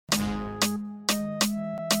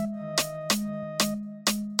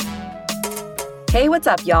Hey, what's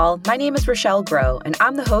up, y'all? My name is Rochelle Groh, and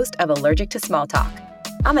I'm the host of Allergic to Small Talk.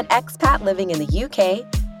 I'm an expat living in the UK.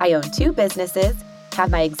 I own 2 businesses,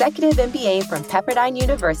 have my executive MBA from Pepperdine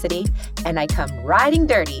University, and I come riding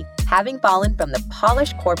dirty, having fallen from the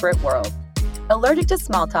polished corporate world. Allergic to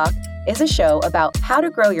Small Talk is a show about how to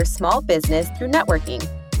grow your small business through networking,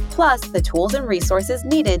 plus the tools and resources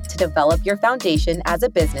needed to develop your foundation as a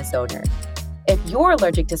business owner. If you're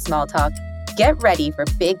allergic to small talk, get ready for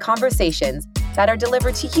big conversations that are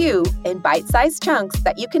delivered to you in bite-sized chunks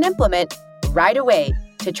that you can implement right away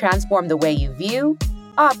to transform the way you view,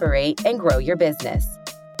 operate, and grow your business.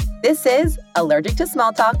 This is Allergic to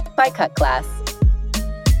Small Talk by Cut Class.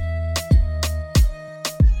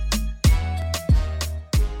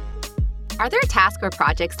 Are there tasks or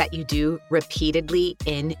projects that you do repeatedly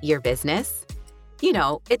in your business? You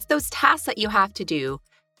know, it's those tasks that you have to do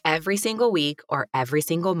every single week or every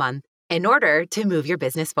single month in order to move your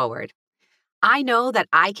business forward. I know that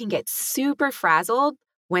I can get super frazzled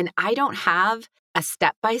when I don't have a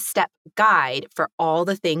step-by-step guide for all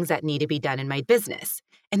the things that need to be done in my business.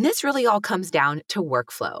 And this really all comes down to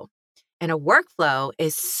workflow. And a workflow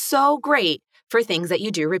is so great for things that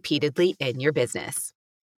you do repeatedly in your business.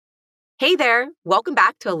 Hey there, welcome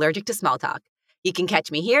back to Allergic to Small Talk. You can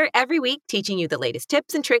catch me here every week teaching you the latest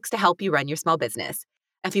tips and tricks to help you run your small business.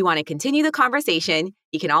 If you want to continue the conversation,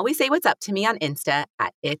 you can always say what's up to me on Insta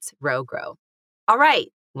at It's Ro Grow. All right,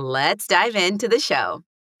 let's dive into the show.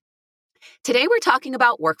 Today we're talking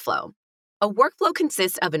about workflow. A workflow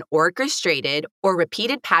consists of an orchestrated or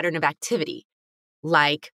repeated pattern of activity,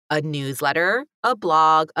 like a newsletter, a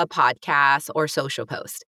blog, a podcast, or social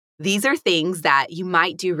post. These are things that you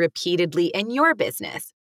might do repeatedly in your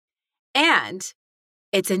business. And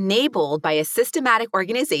it's enabled by a systematic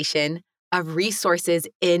organization of resources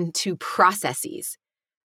into processes.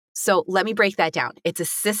 So let me break that down. It's a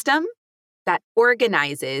system that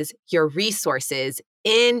organizes your resources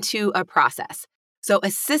into a process. So a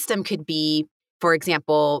system could be, for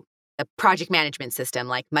example, a project management system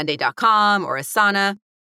like Monday.com or Asana,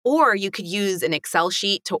 or you could use an Excel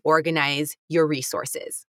sheet to organize your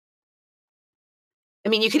resources. I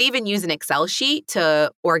mean, you could even use an Excel sheet to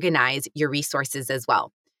organize your resources as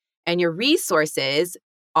well. And your resources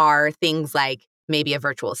are things like maybe a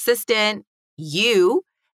virtual assistant, you,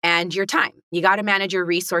 and your time. You got to manage your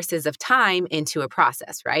resources of time into a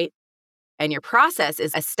process, right? And your process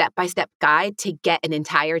is a step-by-step guide to get an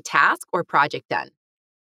entire task or project done.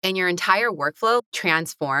 And your entire workflow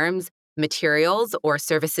transforms materials or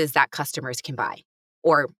services that customers can buy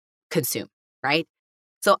or consume, right?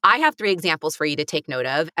 So I have 3 examples for you to take note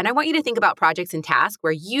of, and I want you to think about projects and tasks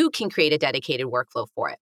where you can create a dedicated workflow for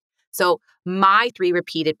it. So my 3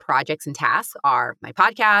 repeated projects and tasks are my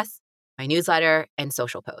podcast, my newsletter, and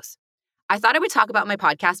social posts. I thought I would talk about my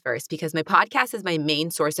podcast first because my podcast is my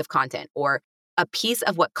main source of content, or a piece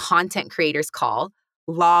of what content creators call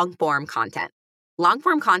long-form content.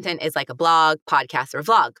 Long-form content is like a blog, podcast, or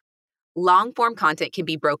vlog. Long-form content can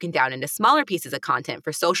be broken down into smaller pieces of content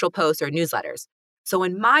for social posts or newsletters. So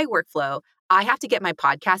in my workflow, I have to get my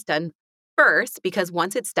podcast done first because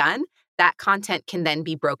once it's done, that content can then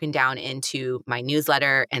be broken down into my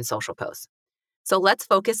newsletter and social posts. So let's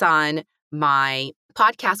focus on my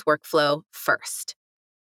podcast workflow first.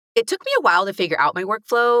 It took me a while to figure out my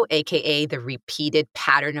workflow, aka the repeated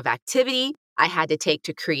pattern of activity I had to take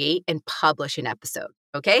to create and publish an episode,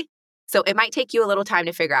 okay? So it might take you a little time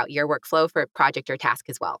to figure out your workflow for a project or task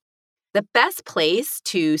as well. The best place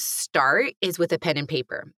to start is with a pen and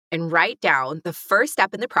paper and write down the first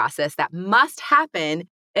step in the process that must happen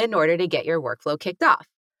in order to get your workflow kicked off.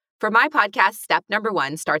 For my podcast, step number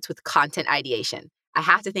 1 starts with content ideation. I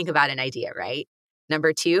have to think about an idea, right?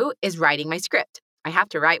 Number 2 is writing my script. I have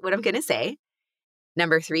to write what I'm going to say.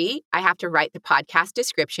 Number 3, I have to write the podcast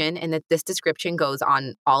description and that this description goes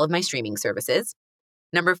on all of my streaming services.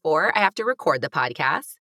 Number 4, I have to record the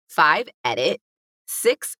podcast. 5, edit.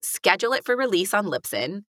 6, schedule it for release on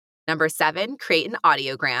Libsyn. Number 7, create an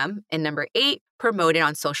audiogram. And number 8, promote it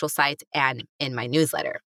on social sites and in my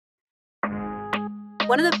newsletter.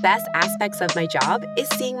 One of the best aspects of my job is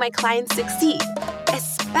seeing my clients succeed,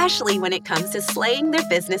 especially when it comes to slaying their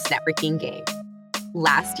business networking game.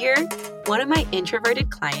 Last year, one of my introverted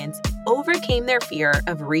clients overcame their fear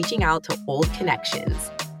of reaching out to old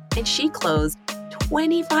connections, and she closed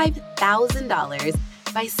 $25,000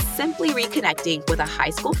 by simply reconnecting with a high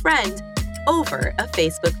school friend over a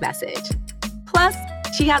Facebook message. Plus,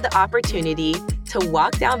 she had the opportunity to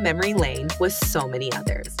walk down memory lane with so many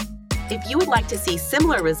others. If you would like to see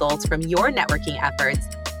similar results from your networking efforts,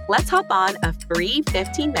 let's hop on a free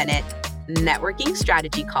 15-minute networking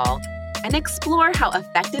strategy call and explore how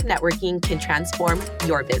effective networking can transform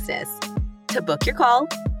your business. To book your call,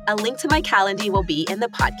 a link to my Calendly will be in the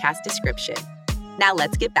podcast description. Now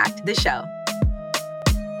let's get back to the show.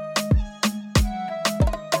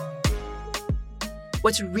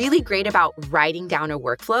 What's really great about writing down a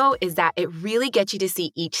workflow is that it really gets you to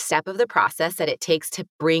see each step of the process that it takes to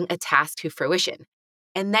bring a task to fruition.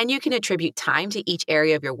 And then you can attribute time to each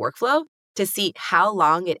area of your workflow to see how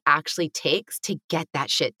long it actually takes to get that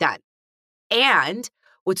shit done. And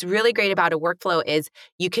what's really great about a workflow is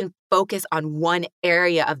you can focus on one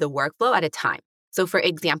area of the workflow at a time. So for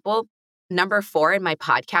example, number 4 in my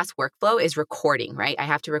podcast workflow is recording, right? I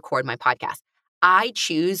have to record my podcast. I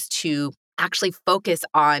choose to actually focus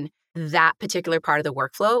on that particular part of the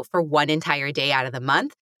workflow for one entire day out of the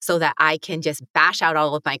month so that I can just bash out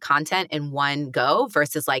all of my content in one go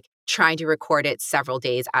versus like trying to record it several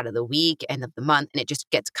days out of the week and of the month, and it just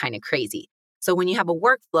gets kind of crazy. So when you have a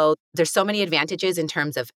workflow, there's so many advantages in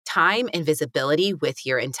terms of time and visibility with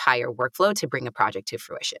your entire workflow to bring a project to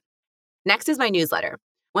fruition. Next is my newsletter.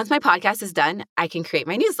 Once my podcast is done, I can create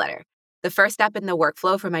my newsletter. The first step in the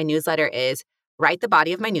workflow for my newsletter is write the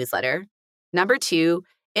body of my newsletter. Number 2,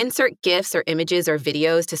 insert GIFs or images or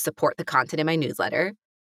videos to support the content in my newsletter.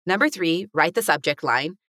 Number 3, write the subject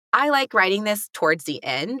line. I like writing this towards the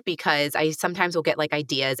end because I sometimes will get like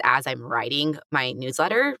ideas as I'm writing my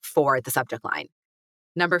newsletter for the subject line.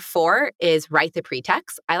 Number 4 is write the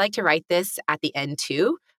pretext. I like to write this at the end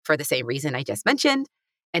too for the same reason I just mentioned.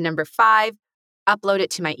 And number 5, upload it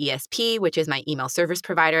to my ESP, which is my email service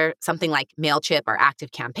provider, something like MailChimp or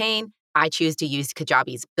ActiveCampaign. I choose to use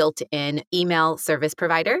Kajabi's built-in email service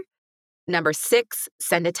provider. Number 6,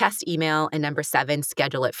 send a test email. And number 7,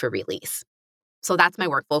 schedule it for release. So that's my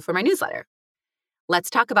workflow for my newsletter. Let's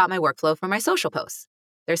talk about my workflow for my social posts.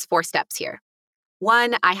 There's 4 steps here.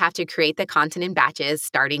 1, I have to create the content in batches,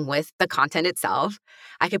 starting with the content itself.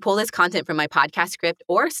 I could pull this content from my podcast script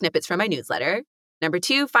or snippets from my newsletter. Number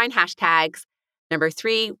 2, find hashtags. Number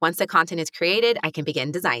 3, once the content is created, I can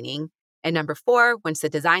begin designing. And number 4, once the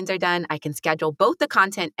designs are done, I can schedule both the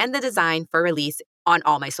content and the design for release on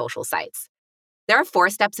all my social sites. There are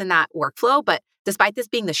 4 steps in that workflow, but despite this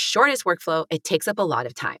being the shortest workflow, it takes up a lot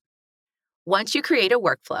of time. Once you create a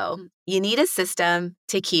workflow, you need a system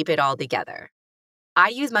to keep it all together. I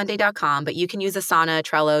use Monday.com, but you can use Asana,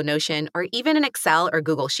 Trello, Notion, or even an Excel or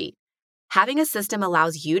Google Sheet. Having a system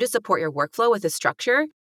allows you to support your workflow with a structure.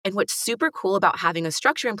 And what's super cool about having a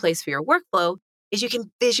structure in place for your workflow is you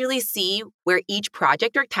can visually see where each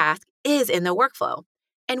project or task is in the workflow.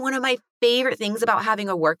 And one of my favorite things about having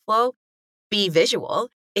a workflow be visual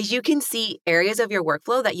is you can see areas of your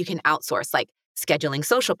workflow that you can outsource, like scheduling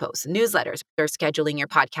social posts, newsletters, or scheduling your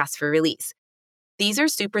podcast for release. These are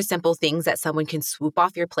super simple things that someone can swoop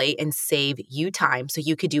off your plate and save you time so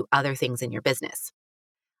you could do other things in your business.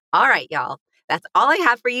 All right, y'all. That's all I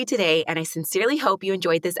have for you today, and I sincerely hope you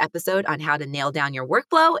enjoyed this episode on how to nail down your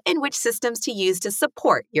workflow and which systems to use to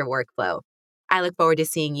support your workflow. I look forward to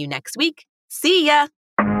seeing you next week. See ya!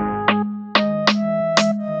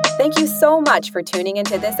 Thank you so much for tuning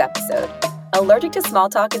into this episode. Allergic to Small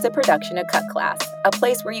Talk is a production of Cut Class, a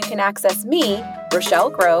place where you can access me,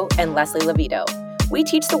 Rochelle Groh, and Leslie Levito. We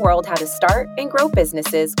teach the world how to start and grow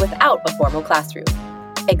businesses without a formal classroom.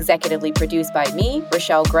 Executively produced by me,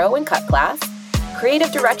 Rochelle Groh, and Cut Class.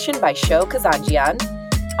 Creative direction by Sho Kazanjian.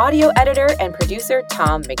 Audio editor and producer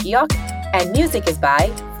Tom McGeoch. And music is by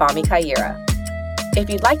Fami Kaira. If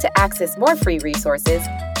you'd like to access more free resources,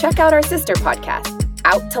 check out our sister podcast,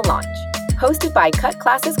 Out to Launch, hosted by Cut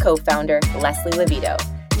Class's co-founder, Leslie Levito.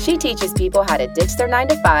 She teaches people how to ditch their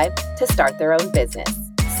 9-to-5 to start their own business.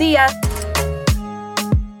 See ya!